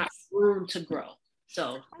there's not room to grow.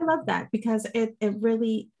 So I love that, because it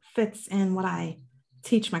really fits in what I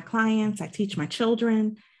teach my clients, I teach my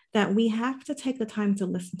children, that we have to take the time to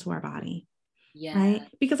listen to our body. Yeah. Right?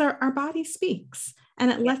 Because our body speaks, and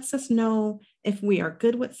it lets us know if we are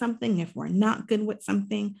good with something, if we're not good with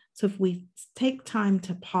something. So if we take time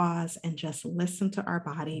to pause and just listen to our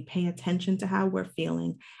body, pay attention to how we're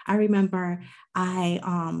feeling. I remember I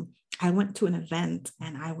went to an event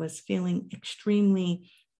and I was feeling extremely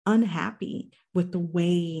unhappy with the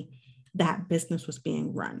way that business was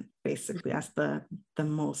being run. Basically, that's the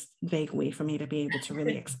most vague way for me to be able to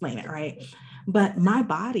really explain it, right? But my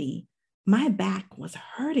back was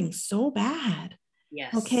hurting so bad.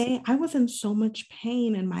 Yes. Okay. I was in so much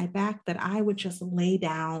pain in my back that I would just lay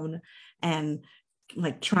down and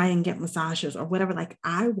like try and get massages or whatever. Like,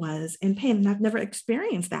 I was in pain, and I've never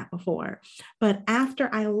experienced that before. But after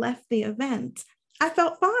I left the event, I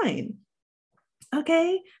felt fine.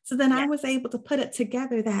 Okay. So then I was able to put it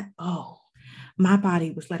together that, oh, my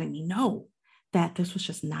body was letting me know that this was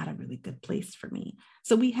just not a really good place for me.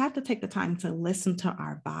 So we have to take the time to listen to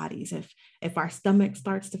our bodies. If our stomach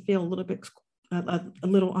starts to feel a little bit, a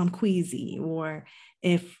little unqueasy, or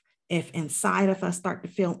if inside of us start to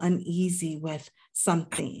feel uneasy with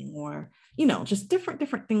something, or, just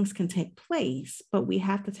different things can take place, but we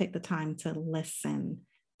have to take the time to listen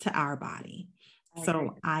to our body.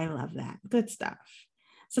 So I love that. Good stuff.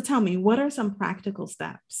 So tell me, what are some practical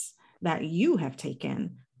steps that you have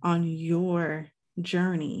taken on your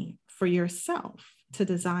journey for yourself to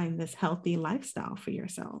design this healthy lifestyle for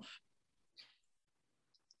yourself?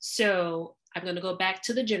 So I'm going to go back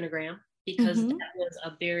to the genogram, because that was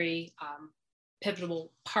a very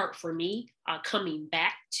pivotal part for me, coming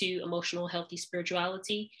back to emotional healthy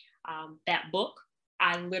spirituality. That book,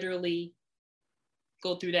 I literally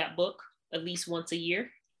go through that book at least once a year.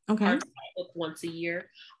 Okay. Parts of that book once a year.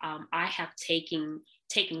 I have taken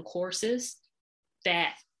courses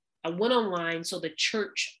that I went online. So the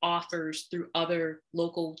church offers through other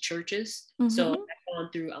local churches. So I've gone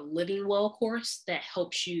through a Living Well course that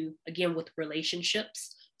helps you, again, with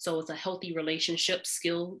relationships. So it's a healthy relationship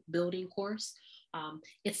skill building course.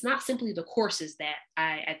 It's not simply the courses that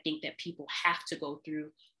I think that people have to go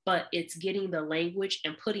through, but it's getting the language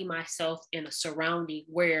and putting myself in a surrounding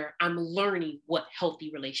where I'm learning what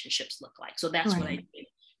healthy relationships look like. So that's what I did.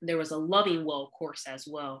 There was a Loving Well course as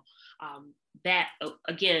well. That,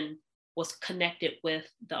 again, was connected with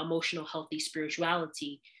the emotional healthy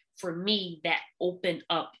spirituality. For me, that opened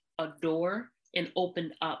up a door and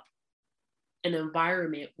opened up an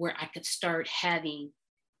environment where I could start having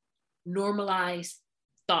normalized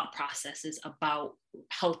thought processes about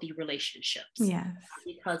healthy relationships. Yes.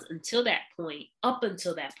 Because up until that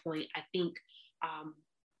point, I think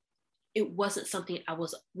it wasn't something I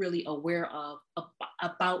was really aware of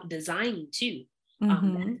about designing too. That's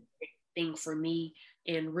a big thing for me,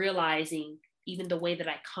 in realizing even the way that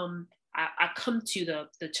I come to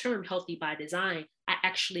the term healthy by design. I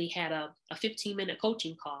actually had a 15-minute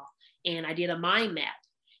coaching call, and I did a mind map,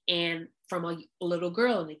 and from a little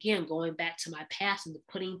girl, and again, going back to my past and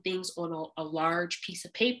putting things on a large piece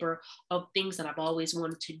of paper of things that I've always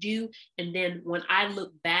wanted to do. And then when I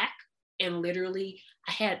look back, and literally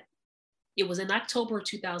it was in October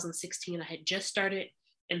 2016, I had just started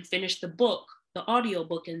and finished the book, the audio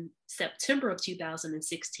book, in September of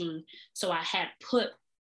 2016. So I had put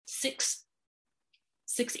six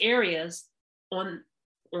areas on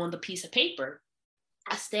the piece of paper.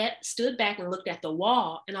 I stood back and looked at the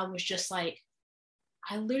wall, and I was just like,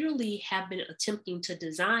 I literally have been attempting to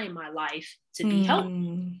design my life to be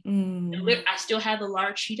healthy. I still have a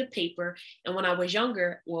large sheet of paper. And when I was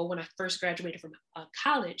younger, when I first graduated from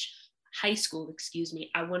high school,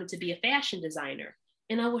 I wanted to be a fashion designer.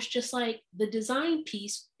 And I was just like, the design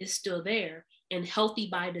piece is still there, and healthy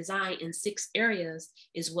by design in 6 areas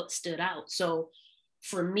is what stood out. So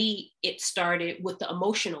for me, it started with the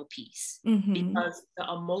emotional piece, because the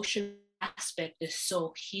emotional aspect is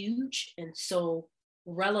so huge and so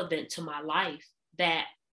relevant to my life, that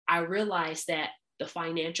I realized that the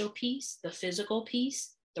financial piece, the physical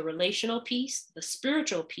piece, the relational piece, the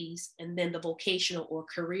spiritual piece, and then the vocational or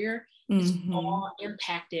career is all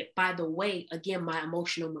impacted by the way, again, my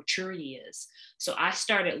emotional maturity is. So I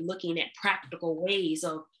started looking at practical ways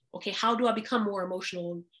of, okay, how do I become more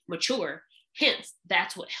emotionally mature? Hence,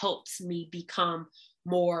 that's what helps me become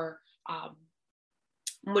more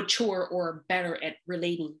mature or better at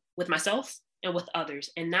relating with myself and with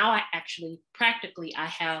others. And now I actually practically I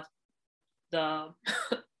have the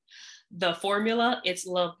the formula. It's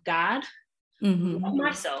love God, love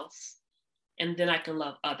myself, and then I can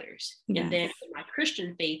love others. Yes. And then in my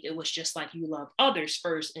Christian faith, it was just like you love others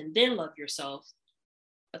first and then love yourself.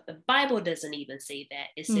 But the Bible doesn't even say that.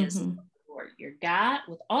 It says, Lord, your God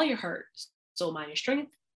with all your heart, soul, mind, and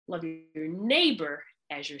strength. Love your neighbor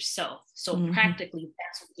as yourself. So practically,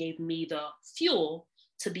 that's what gave me the fuel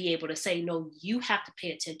to be able to say, no, you have to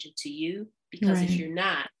pay attention to you, because if you're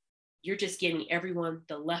not, you're just giving everyone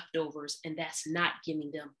the leftovers, and that's not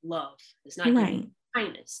giving them love. It's not giving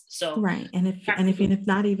kindness. So and if you're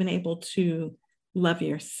not even able to love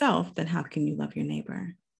yourself, then how can you love your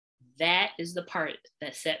neighbor? That is the part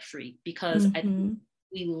that's set free, because I think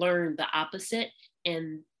we learn the opposite,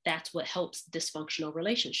 and that's what helps dysfunctional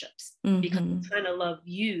relationships, because I'm trying to love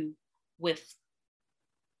you with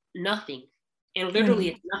nothing, and literally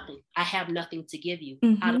it's nothing. I have nothing to give you.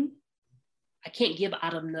 I can't give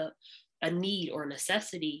out of a need or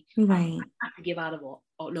necessity. I have to give out of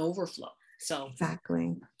an overflow. So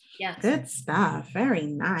exactly. Yeah. Good stuff. Very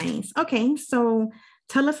nice. Okay, so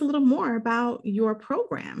tell us a little more about your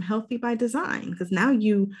program, Healthy by Design, because now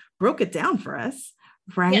you broke it down for us,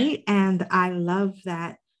 right? Yeah. And I love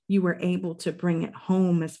that you were able to bring it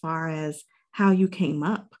home as far as how you came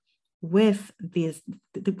up with these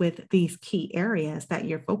key areas that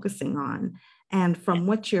you're focusing on. And from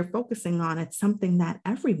what you're focusing on, it's something that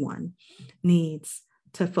everyone needs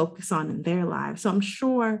to focus on in their lives. So I'm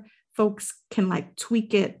sure folks can like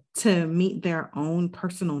tweak it to meet their own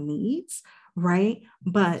personal needs, right?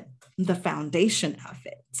 But the foundation of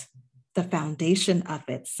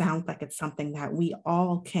it sounds like it's something that we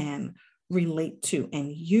all can relate to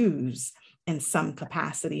and use in some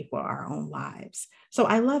capacity for our own lives. So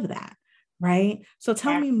I love that, right? So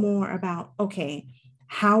tell me more about, okay,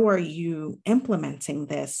 how are you implementing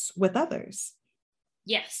this with others?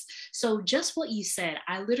 Yes. So just what you said,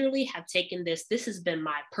 I literally have taken this. This has been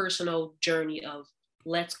my personal journey of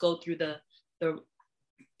let's go through the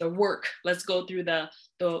work. Let's go through the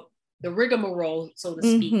rigmarole, so to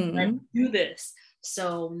speak. Let's do this.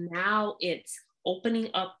 So now it's opening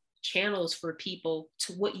up channels for people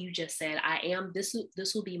to what you just said.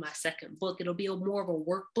 This will be my second book. It'll be more of a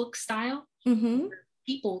workbook style.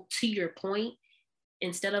 People, to your point,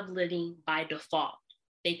 instead of living by default,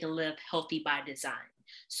 they can live healthy by design.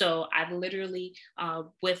 So I've literally,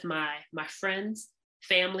 with my friends,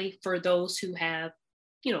 family, for those who have,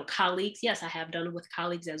 colleagues, yes, I have done it with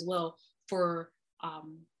colleagues as well, for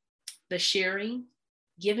the sharing,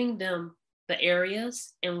 giving them the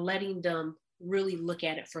areas and letting them really look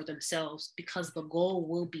at it for themselves, because the goal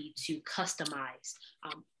will be to customize.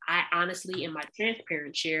 I honestly, in my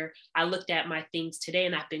transparent share, I looked at my things today,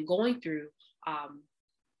 and I've been going through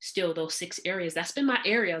still those 6 areas. That's been my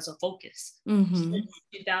areas of focus since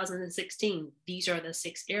 2016. These are the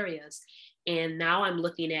 6 areas. And now I'm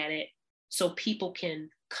looking at it so people can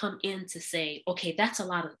come in to say, okay, that's a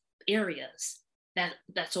lot of areas.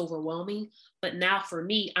 That's overwhelming. But now for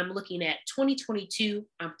me, I'm looking at 2022,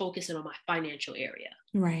 I'm focusing on my financial area.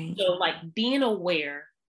 Right. So like being aware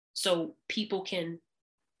so people can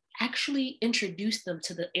actually introduce them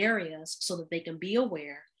to the areas so that they can be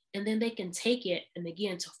aware, and then they can take it and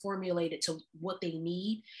again to formulate it to what they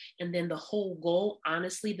need. And then the whole goal,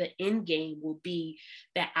 honestly, the end game will be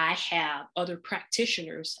that I have other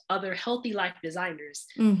practitioners, other healthy life designers,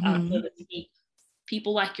 so to speak,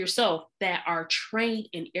 people like yourself that are trained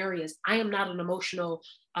in areas. I am not an emotional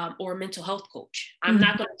or mental health coach. I'm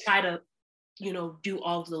not going to try to do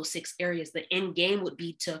all of those 6 areas. The end game would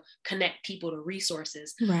be to connect people to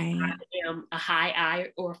resources. Right. I am a high eye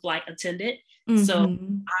or flight attendant. So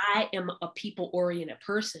I am a people-oriented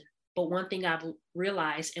person. But one thing I've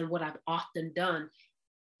realized, and what I've often done,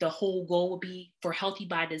 the whole goal will be for Healthy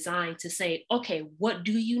by Design to say, okay, what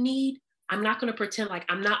do you need? I'm not going to pretend like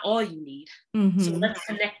I'm not all you need. So let's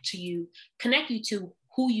connect you to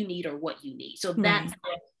who you need or what you need. So that's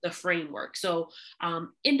the framework. So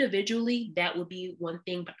individually, that would be one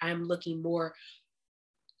thing, but I'm looking more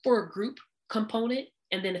for a group component.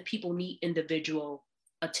 And then if people need individual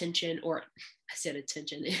attention, or I said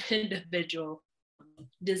attention, individual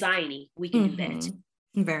designing, we can do that too.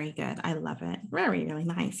 Very good. I love it. Very, really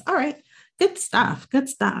nice. All right. Good stuff. Good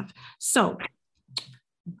stuff. So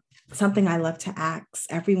something I love to ask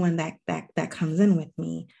everyone that comes in with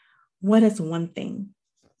me, what is one thing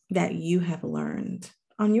that you have learned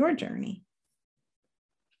on your journey?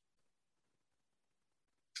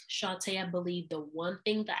 Shantae, I believe the one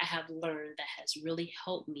thing that I have learned that has really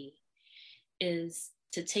helped me is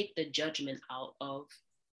to take the judgment out of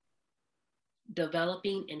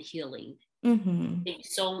developing and healing. Mm-hmm.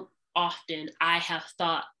 So often I have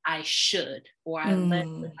thought I should, or I let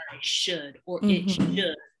it, I should, or it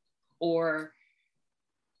should, or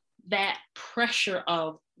that pressure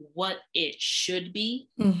of what it should be,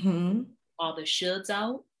 all the shoulds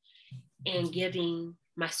out, and giving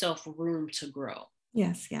myself room to grow.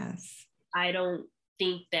 Yes, yes. I don't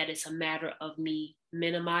think that it's a matter of me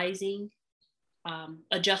minimizing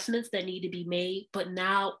adjustments that need to be made, but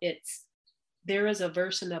now there is a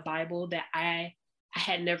verse in the Bible that I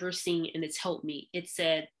had never seen, and it's helped me. It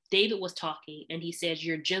said, David was talking and he said,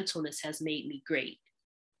 your gentleness has made me great.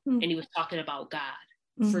 And he was talking about God.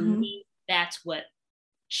 For me, that's what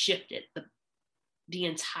shifted the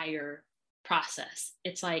entire process.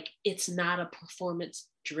 It's like, it's not a performance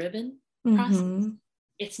driven process.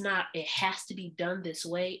 It's not, it has to be done this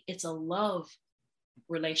way. It's a love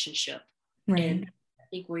relationship. Right. And I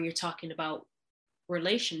think when you're talking about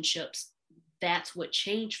relationships, that's what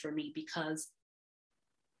changed for me, because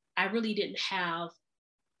I really didn't have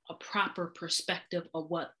a proper perspective of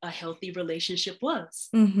what a healthy relationship was.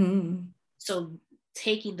 So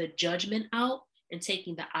taking the judgment out and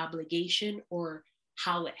taking the obligation or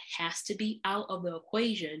how it has to be out of the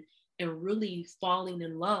equation, and really falling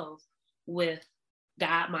in love with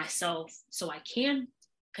God, myself, so I can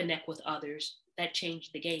connect with others, that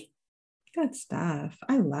changed the game. Good stuff.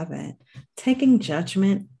 I love it. Taking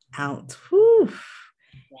judgment out. Whew.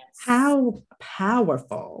 Yes. How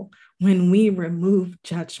powerful. When we remove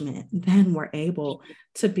judgment, then we're able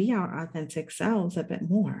to be our authentic selves a bit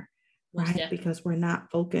more, right? Definitely. Because we're not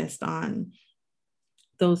focused on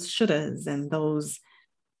those shouldas and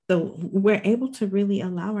we're able to really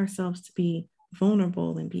allow ourselves to be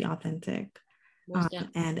vulnerable and be authentic.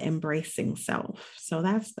 And embracing self. So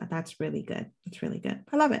that's really good. It's really good.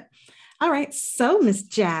 I love it. All right. So Miss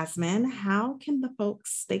Jasmine, how can the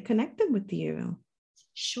folks stay connected with you?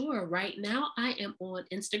 Sure. Right now I am on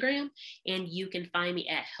Instagram, and you can find me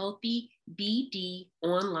at Healthy BD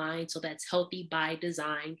Online. So that's Healthy by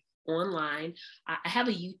Design Online. I have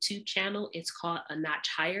a YouTube channel. It's called A Notch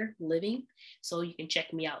Higher Living. So you can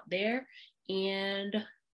check me out there. And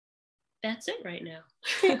that's it right now.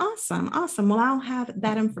 Okay, awesome. Well, I'll have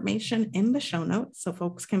that information in the show notes so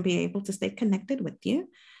folks can be able to stay connected with you.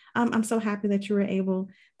 I'm so happy that you were able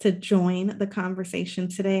to join the conversation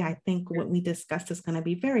today. I think what we discussed is going to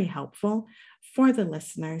be very helpful for the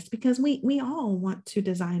listeners, because we all want to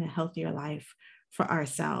design a healthier life for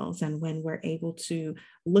ourselves. And when we're able to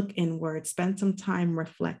look inward, spend some time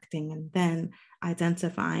reflecting, and then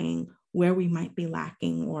identifying where we might be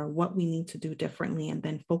lacking or what we need to do differently, and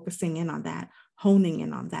then focusing in on that, honing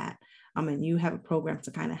in on that. And you have a program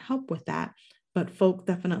to kind of help with that, but folk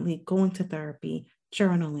definitely going to therapy,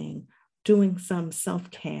 journaling, doing some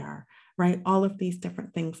self-care, right? All of these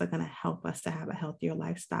different things are going to help us to have a healthier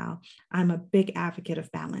lifestyle. I'm a big advocate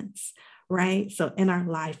of balance, right? So in our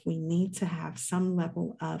life, we need to have some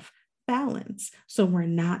level of balance, so we're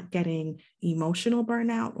not getting emotional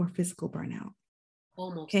burnout or physical burnout.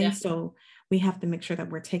 Almost. Okay, so we have to make sure that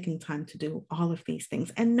we're taking time to do all of these things.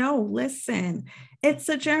 And no, listen, it's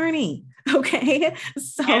a journey. Okay,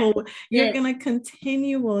 so you're going to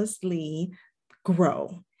continuously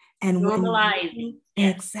grow and normalize.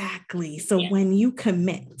 Exactly. So when you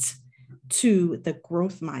commit to the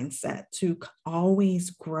growth mindset, to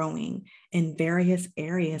always growing in various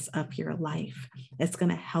areas of your life, it's going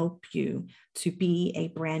to help you to be a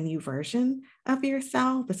brand new version of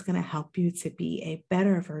yourself. It's going to help you to be a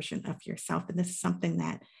better version of yourself. And this is something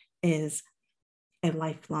that is a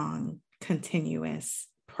lifelong, continuous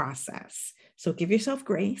process. So give yourself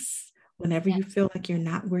grace whenever you feel like you're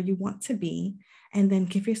not where you want to be, and then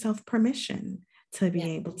give yourself permission to be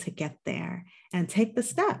able to get there and take the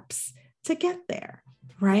steps to get there,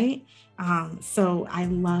 right? So I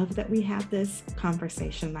love that we had this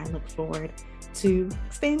conversation. I look forward to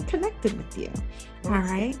staying connected with you. All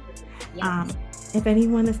right. If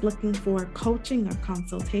anyone is looking for coaching or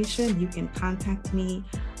consultation, you can contact me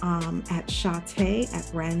at Shate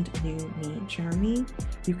at Brand New Me Journey.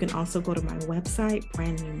 You can also go to my website,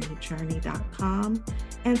 brandnewmejourney.com,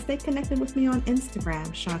 and stay connected with me on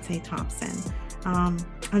Instagram, Shate Thompson.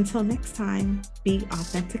 Until next time, be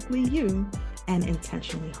authentically you and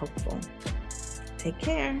intentionally hopeful. Take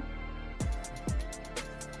care.